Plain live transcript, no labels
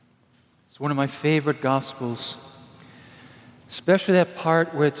It's one of my favorite Gospels, especially that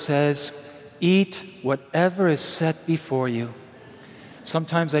part where it says, "Eat whatever is set before you."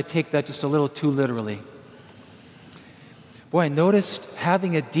 Sometimes I take that just a little too literally. Boy, I noticed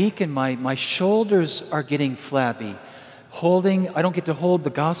having a deacon, my shoulders are getting flabby. I don't get to hold the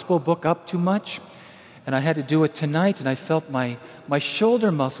gospel book up too much, and I had to do it tonight, and I felt my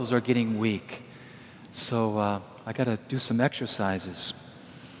shoulder muscles are getting weak. So I got to do some exercises.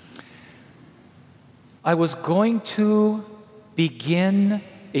 I was going to begin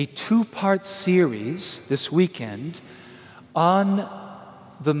a 2-part series this weekend on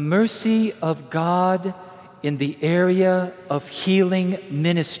the mercy of God in the area of healing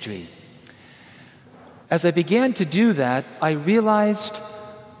ministry. As I began to do that, I realized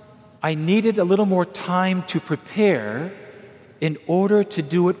I needed a little more time to prepare in order to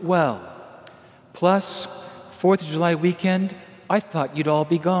do it well. Plus, 4th of July weekend, I thought you'd all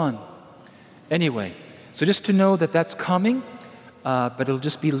be gone. Anyway, so just to know that that's coming, but it'll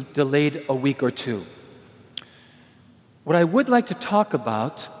just be delayed a week or two. What I would like to talk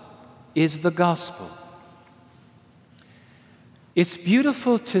about is the gospel. It's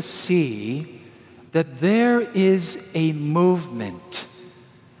beautiful to see that there is a movement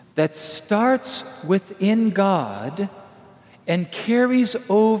that starts within God and carries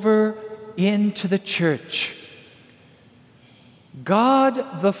over into the church.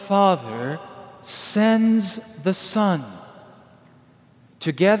 God the Father sends the Son.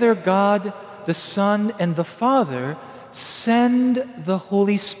 Together, God the Son and the Father send the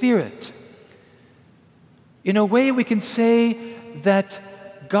Holy Spirit. In a way, we can say that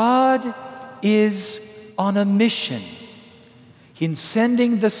God is on a mission. In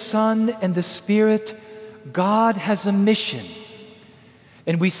sending the Son and the Spirit, God has a mission.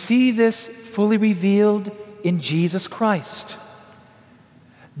 And we see this fully revealed in Jesus Christ.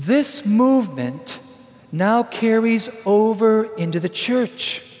 This movement now carries over into the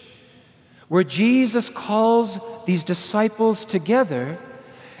church, where Jesus calls these disciples together,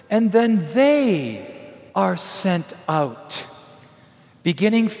 and then they are sent out,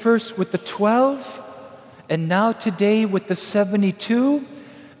 beginning first with the 12, and now today with the 72,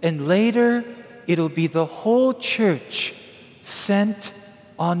 and later it'll be the whole church sent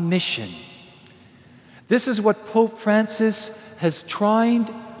on mission. This is what Pope Francis has tried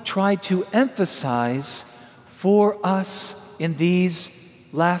to emphasize for us in these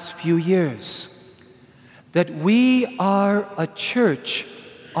last few years, that we are a church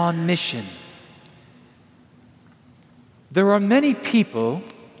on mission. There are many people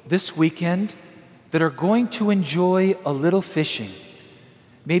this weekend that are going to enjoy a little fishing.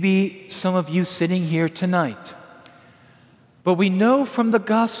 Maybe some of you sitting here tonight. But we know from the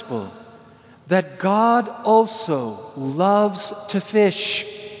gospel that God also loves to fish.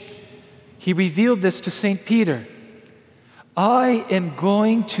 He revealed this to St. Peter. "I am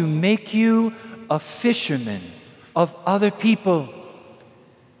going to make you a fisherman of other people."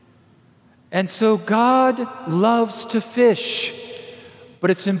 And so God loves to fish,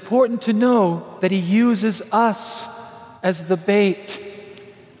 but it's important to know that He uses us as the bait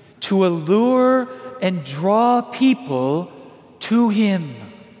to allure and draw people to Him.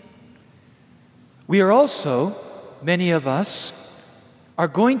 We are also, many of us, are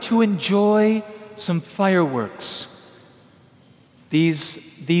going to enjoy some fireworks.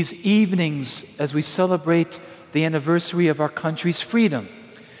 These evenings as we celebrate the anniversary of our country's freedom.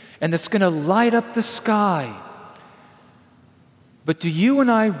 And it's going to light up the sky. But do you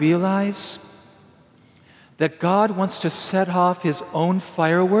and I realize that God wants to set off His own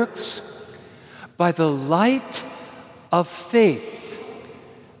fireworks by the light of faith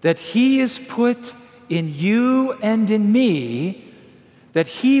that He has put in you and in me, that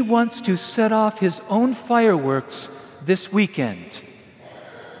He wants to set off His own fireworks this weekend.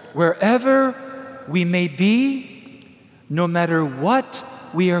 Wherever we may be, no matter what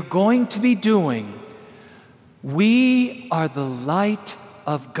we are going to be doing, we are the light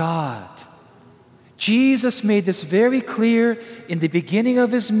of God. Jesus made this very clear in the beginning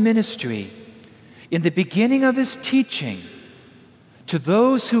of His ministry, in the beginning of His teaching, to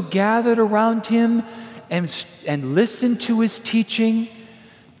those who gathered around Him and listened to His teaching,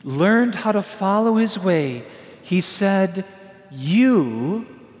 learned how to follow His way. He said, "You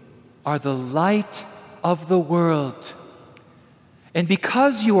are the light of the world. And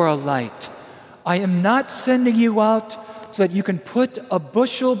because you are a light, I am not sending you out so that you can put a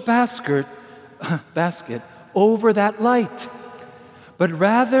bushel basket over that light. But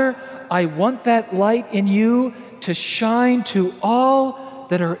rather, I want that light in you to shine to all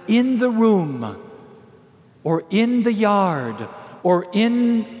that are in the room or in the yard or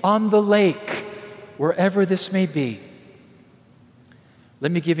on the lake, wherever this may be.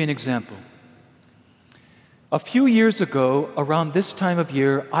 Let me give you an example. A few years ago, around this time of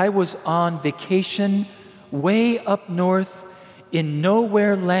year, I was on vacation way up north in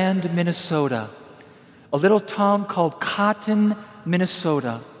Nowhere Land, Minnesota, a little town called Cotton,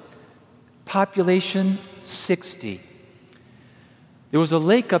 Minnesota. Population 60. There was a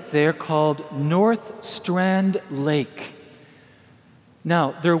lake up there called North Strand Lake.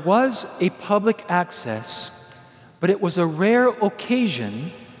 Now, there was a public access, but it was a rare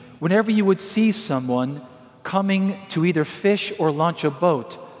occasion whenever you would see someone coming to either fish or launch a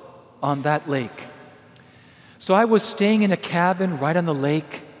boat on that lake. So I was staying in a cabin right on the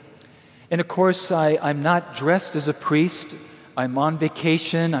lake, and of course I'm not dressed as a priest. I'm on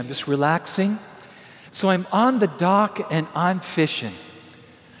vacation, I'm just relaxing. So I'm on the dock and I'm fishing.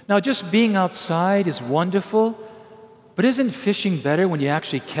 Now, just being outside is wonderful, but isn't fishing better when you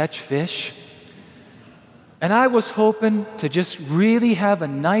actually catch fish? And I was hoping to just really have a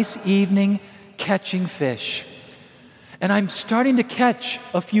nice evening catching fish. And I'm starting to catch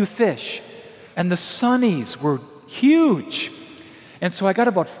a few fish, and the sunnies were huge. And so I got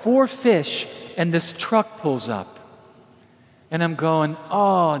about 4 fish, and this truck pulls up. And I'm going,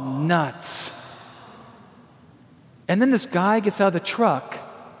 oh, nuts. And then this guy gets out of the truck,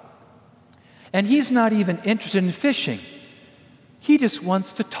 and he's not even interested in fishing. He just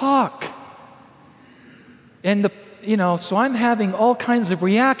wants to talk. And so I'm having all kinds of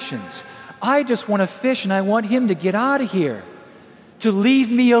reactions. I just want to fish, and I want him to get out of here, to leave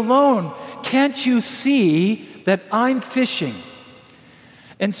me alone. Can't you see that I'm fishing?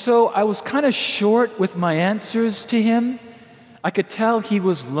 And so I was kind of short with my answers to him. I could tell he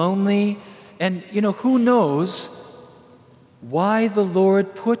was lonely, and who knows why the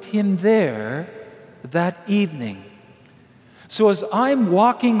Lord put him there that evening. So as I'm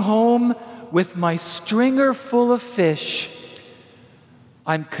walking home with my stringer full of fish,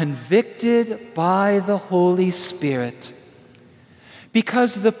 I'm convicted by the Holy Spirit.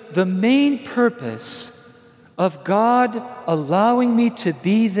 Because the main purpose of God allowing me to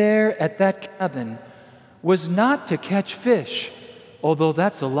be there at that cabin was not to catch fish, although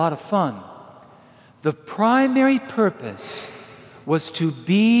that's a lot of fun. The primary purpose was to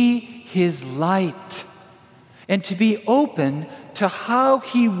be His light and to be open to how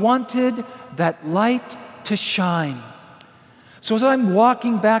He wanted that light to shine. So as I'm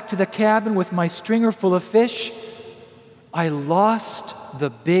walking back to the cabin with my stringer full of fish, I lost the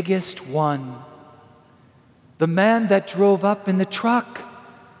biggest one. The man that drove up in the truck.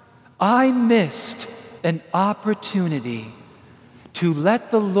 I missed an opportunity to let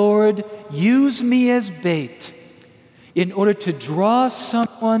the Lord use me as bait in order to draw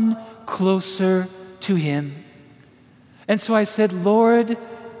someone closer to Him. And so I said, Lord,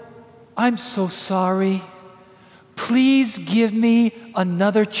 I'm so sorry. Please give me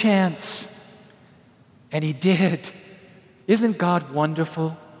another chance. And He did. Isn't God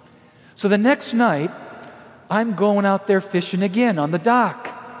wonderful? So the next night, I'm going out there fishing again on the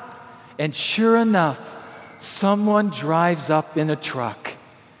dock. And sure enough, someone drives up in a truck.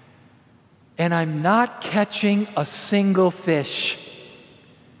 And I'm not catching a single fish.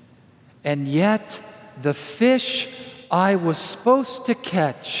 And yet, the fish I was supposed to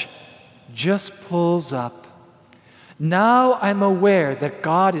catch just pulls up. Now I'm aware that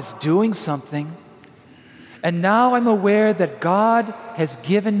God is doing something. And now I'm aware that God has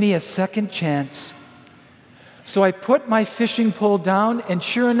given me a second chance. So I put my fishing pole down, and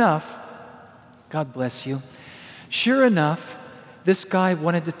sure enough, God bless you, sure enough, this guy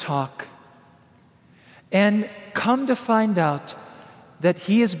wanted to talk. And come to find out that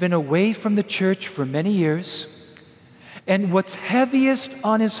he has been away from the church for many years. And what's heaviest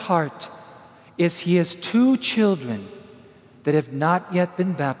on his heart is he has 2 children that have not yet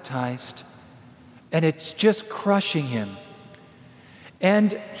been baptized. And it's just crushing him.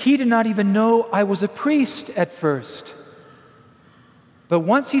 And he did not even know I was a priest at first. But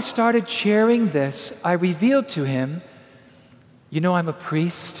once he started sharing this, I revealed to him, I'm a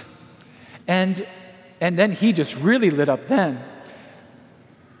priest. And then he just really lit up then.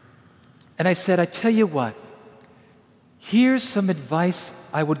 And I said, I tell you what, here's some advice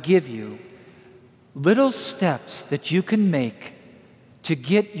I would give you. Little steps that you can make to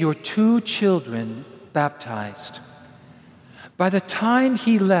get your 2 children baptized. By the time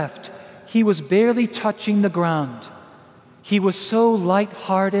he left, he was barely touching the ground. He was so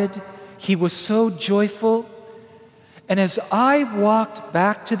lighthearted. He was so joyful. And as I walked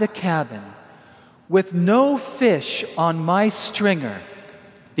back to the cabin with no fish on my stringer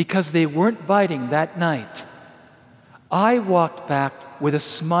because they weren't biting that night, I walked back with a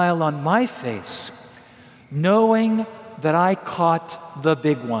smile on my face, knowing that I caught the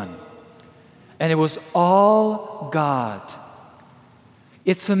big one. And it was all God.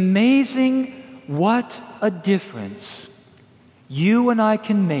 It's amazing what a difference you and I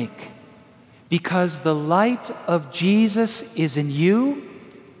can make because the light of Jesus is in you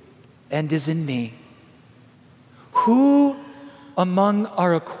and is in me. Who among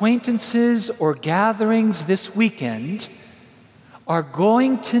our acquaintances or gatherings this weekend are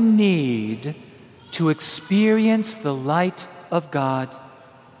going to need to experience the light of God?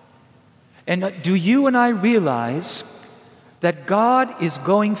 And do you and I realize that God is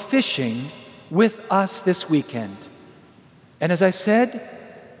going fishing with us this weekend? And as I said,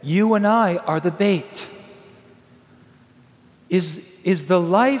 you and I are the bait. Is the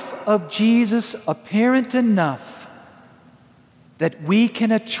life of Jesus apparent enough that we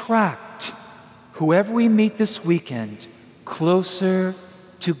can attract whoever we meet this weekend closer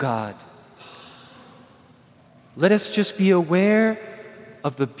to God? Let us just be aware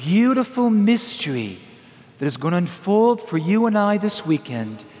of the beautiful mystery that is going to unfold for you and I this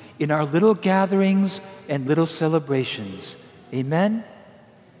weekend in our little gatherings and little celebrations. Amen?